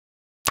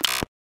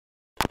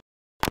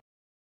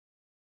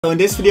So in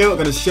this video I'm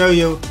gonna show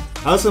you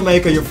how to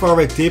make a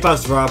euphoric deep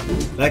house drop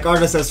like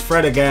artist as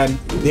Fred again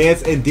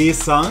did in these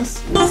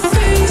songs,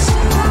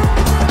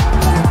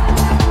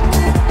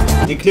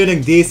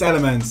 including these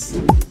elements.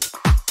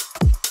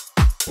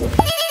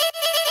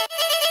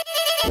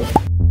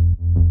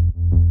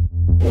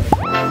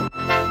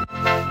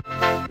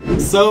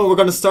 So we're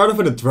gonna start off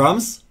with the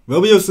drums.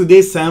 We'll be using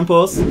these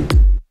samples.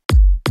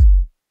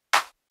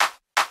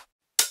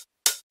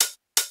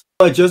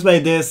 I just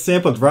made this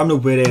simple drum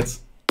loop with it.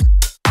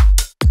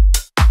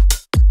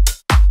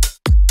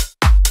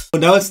 So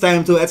now it's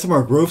time to add some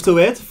more groove to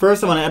it.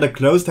 First I want to add a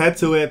closed head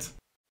to it.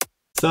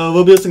 So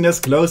we'll be using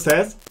this closed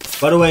head.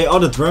 By the way, all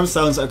the drum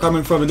sounds are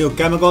coming from the new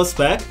Chemicals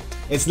pack.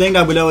 It's linked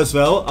down below as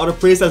well. All the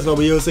presets we'll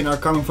be using are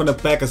coming from the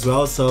pack as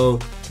well, so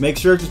make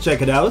sure to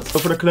check it out. So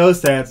for the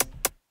closed head,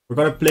 we're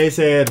gonna place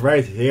it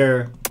right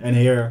here and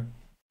here.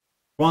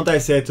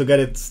 Quantize it to get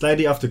it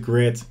slightly off the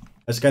grid,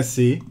 as you can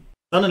see.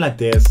 Something like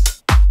this.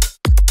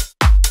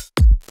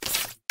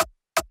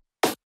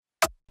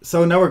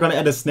 So now we're gonna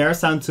add a snare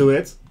sound to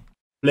it.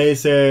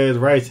 Place it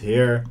right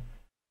here.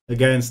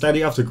 Again,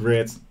 slightly off the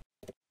grid.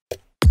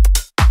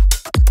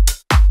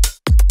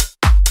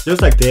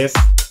 Just like this.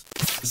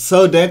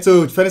 So then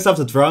to finish off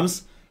the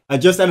drums, I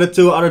just added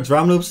 2 other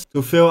drum loops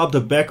to fill up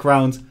the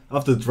background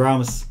of the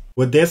drums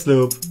with this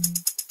loop.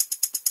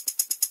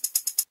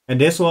 And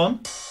this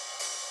one.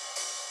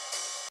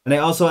 And I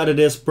also added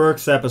this perk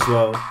step as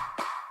well.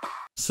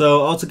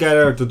 So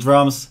altogether the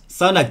drums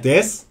sound like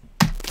this.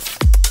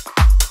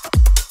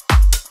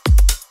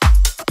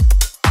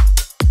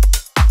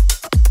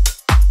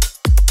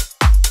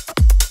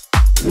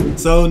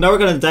 So now we're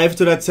gonna dive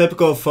into that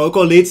typical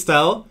vocal lead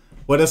style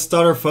with the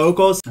starter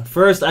vocals.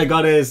 First I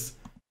got this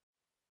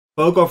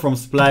vocal from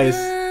Splice.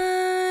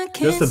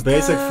 Just a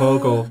basic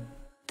vocal.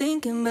 Then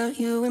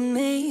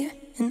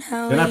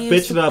I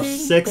pitched it up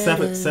 6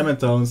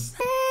 semitones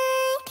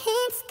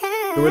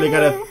to really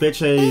get a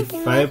pitchy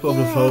vibe of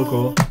the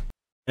vocal.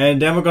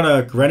 And then we're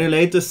gonna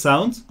granulate the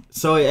sound.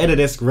 So I added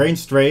this grain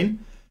strain.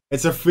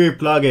 It's a free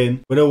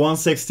plugin with a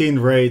 1/16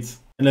 rate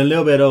and a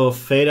little bit of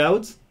fade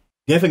out,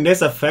 giving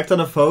this effect on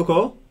the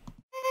vocal.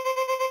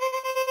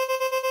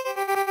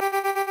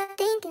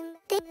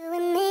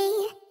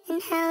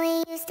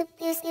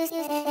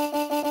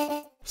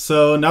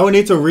 So now we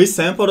need to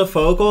resample the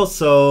vocal,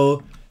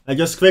 so I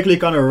just quickly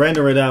gonna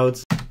render it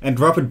out and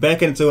drop it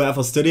back into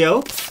FL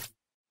Studio.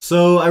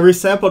 So I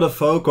resampled the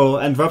vocal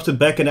and dropped it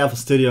back in FL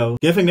Studio,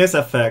 giving this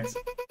effect.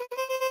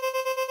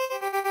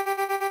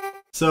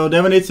 So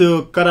then we need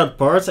to cut out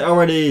parts. I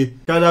already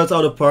cut out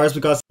all the parts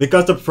because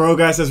the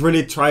progress is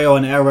really trial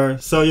and error.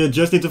 So you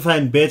just need to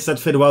find bits that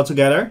fit well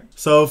together.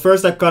 So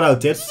first I cut out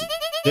this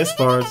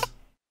part.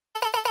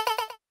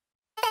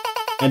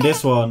 And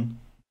this one.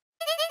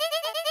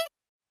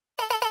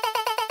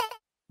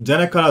 Then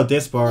I cut out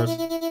this part.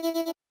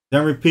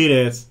 Then repeat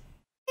it.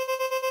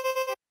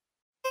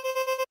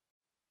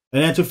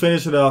 And then to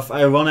finish it off,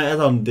 I wanna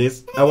end on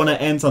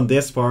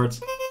this part.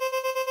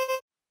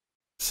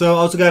 So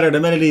altogether the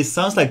melody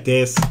sounds like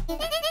this.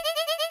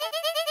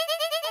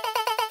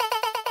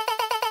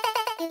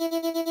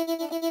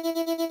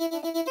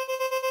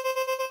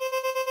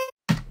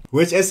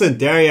 Which isn't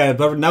there yet,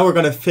 but now we're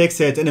gonna fix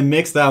it in a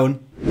mix down.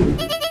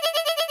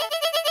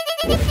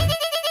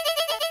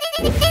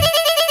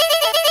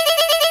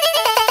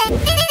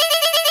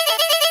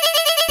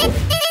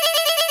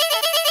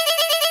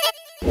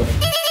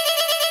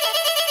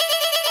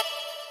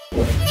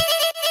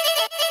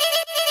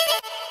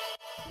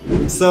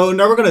 So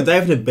now we're gonna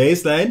dive into the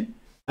bass line.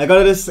 I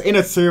got this in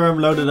a theorem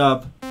loaded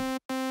up.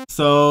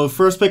 So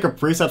first pick a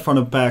preset from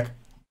the pack.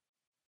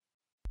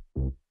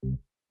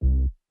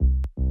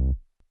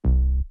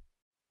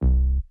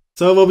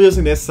 So we'll be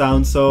using this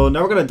sound. So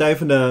now we're gonna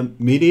dive into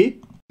MIDI.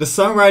 The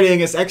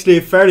songwriting is actually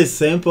fairly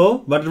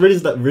simple, but it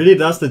really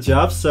does the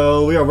job.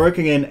 So we are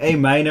working in A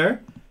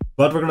minor,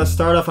 but we're gonna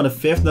start off on the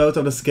 5th note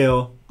of the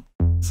scale.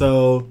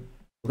 So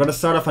we're gonna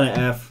start off on an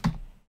F.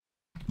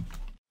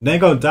 Then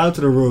go down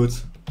to the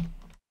root.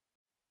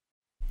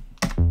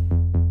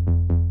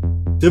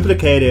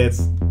 Duplicate it.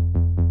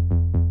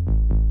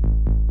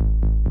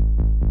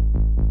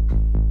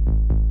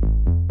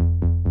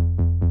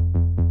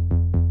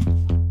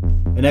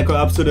 And then go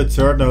up to the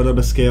 3rd note of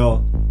the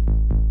scale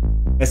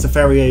as a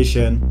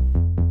variation.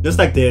 Just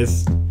like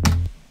this.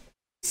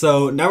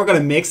 So now we're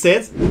gonna mix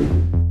it.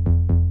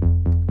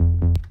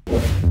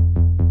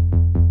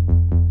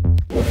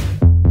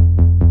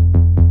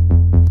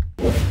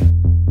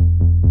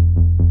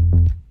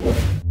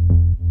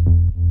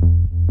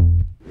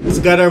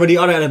 Together with the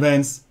other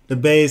elements, the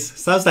bass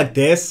sounds like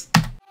this.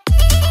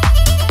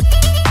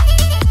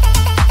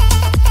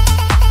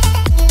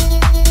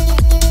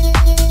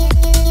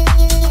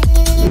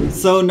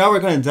 So now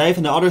we're gonna dive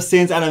into other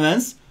synth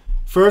elements.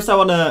 First I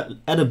wanna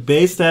add a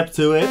bass step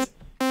to it.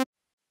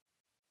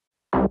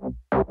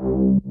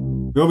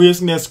 We'll be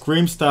using this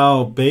scream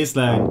style bass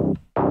line.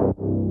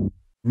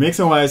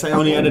 Mixing wise, I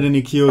only added an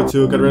EQ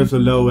to get rid of the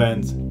low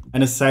end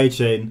and a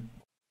sidechain.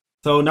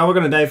 So now we're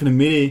gonna dive into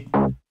MIDI.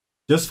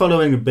 Just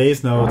following the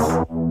bass notes.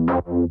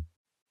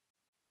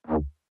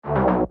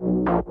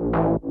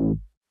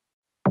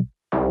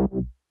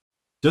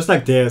 Just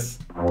like this.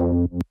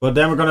 But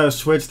then we're gonna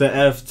switch the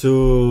F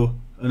to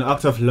an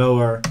octave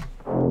lower.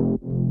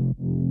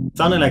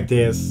 Sounding like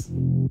this.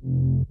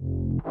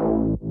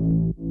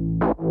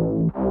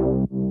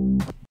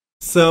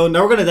 So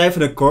now we're gonna dive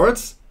into the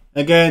chords.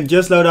 Again,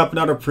 just load up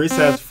another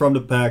preset from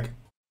the pack.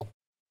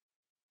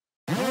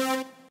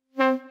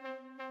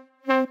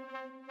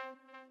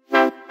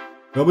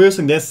 We'll be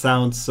using this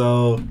sound,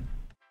 so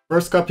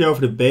first copy over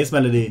the bass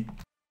melody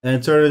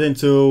and turn it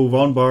into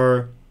 1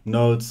 bar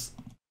notes.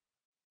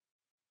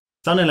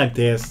 Sounding like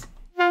this.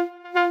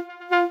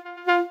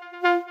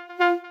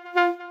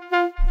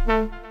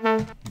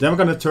 Then we're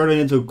gonna turn it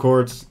into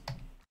chords.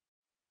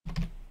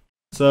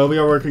 So we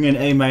are working in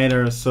A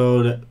minor,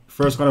 so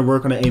first gonna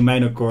work on the A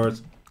minor chord.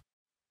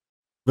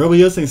 We'll be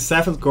using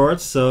 7th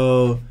chords,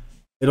 so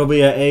it'll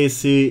be a A,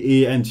 C,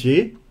 E, and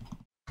G.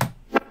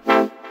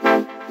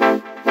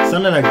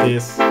 Something like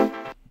this.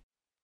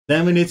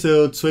 Then we need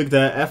to tweak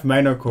the F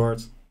minor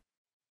chord.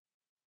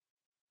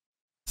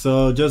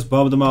 So just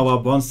bump them all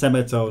up 1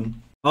 semitone.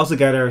 All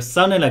together,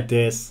 sounding like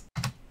this.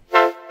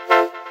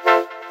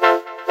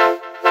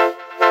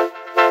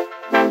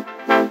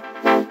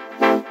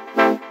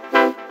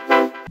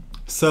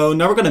 So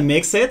now we're gonna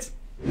mix it.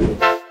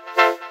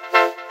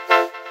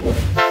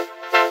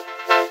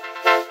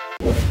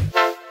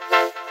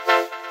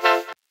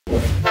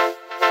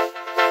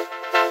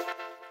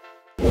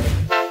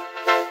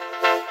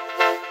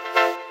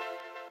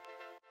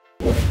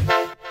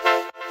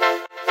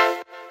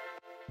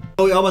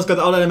 We almost got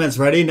all the elements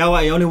ready. Now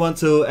I only want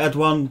to add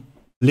one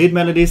lead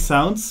melody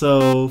sound.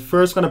 So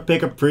first gonna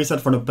pick a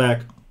preset from the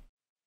pack.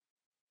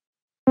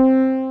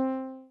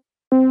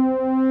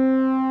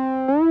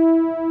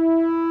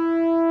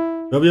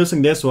 We'll be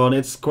using this one.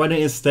 It's quite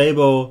an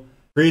unstable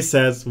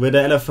preset with the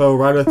LFO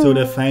routed to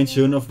the fine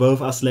tune of both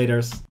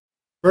oscillators.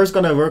 First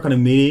gonna work on the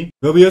MIDI.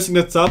 We'll be using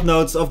the top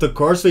notes of the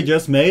chords we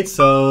just made.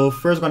 So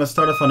first gonna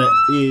start off on the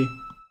E.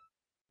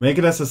 Make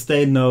it as a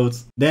stayed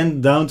note.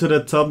 Then down to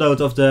the top note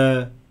of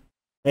the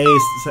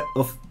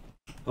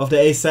of the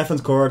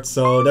A7th chord,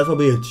 so that will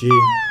be a G.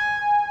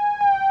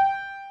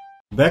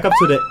 Back up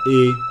to the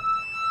E.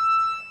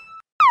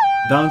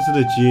 Down to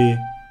the G.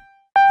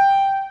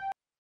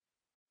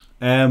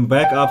 And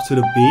back up to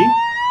the B.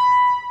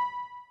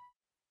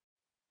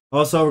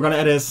 Also we're gonna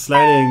add a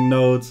sliding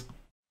note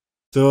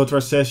to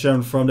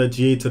transition from the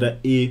G to the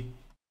E.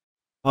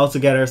 All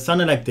together,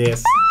 sounding like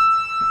this.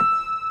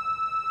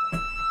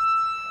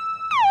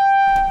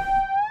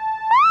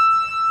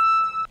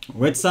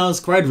 Which sounds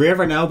quite weird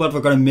right now, but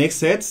we're gonna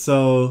mix it.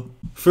 So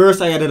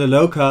first I added a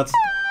low cut.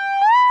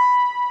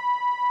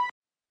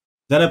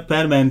 Then a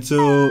pen bend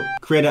to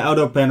create an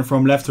auto pan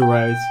from left to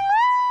right.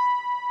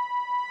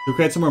 To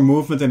create some more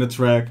movement in the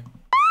track.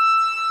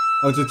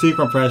 Auto T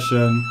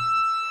compression.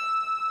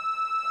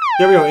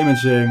 Stereo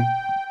imaging.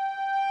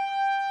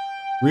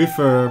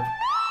 Reverb.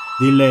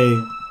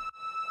 Delay.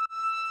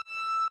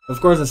 Of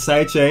course a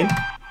sidechain.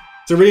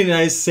 It's a really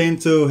nice thing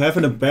to have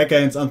in the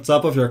backend on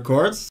top of your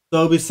chords.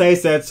 So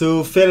besides that,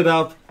 to fit it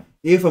up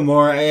even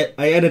more, I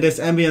added this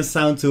ambient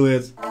sound to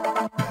it.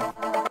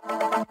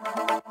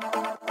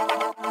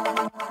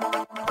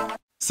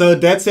 So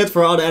that's it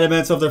for all the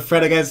elements of the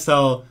Fret Again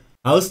style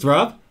house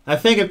drop. I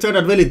think it turned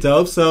out really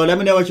dope, so let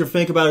me know what you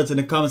think about it in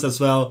the comments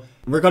as well.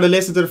 We're gonna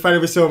listen to the final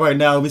result right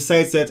now.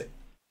 Besides that,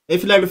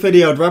 if you like the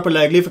video, drop a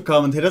like, leave a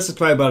comment, hit that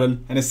subscribe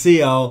button, and I'll see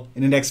y'all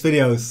in the next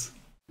videos.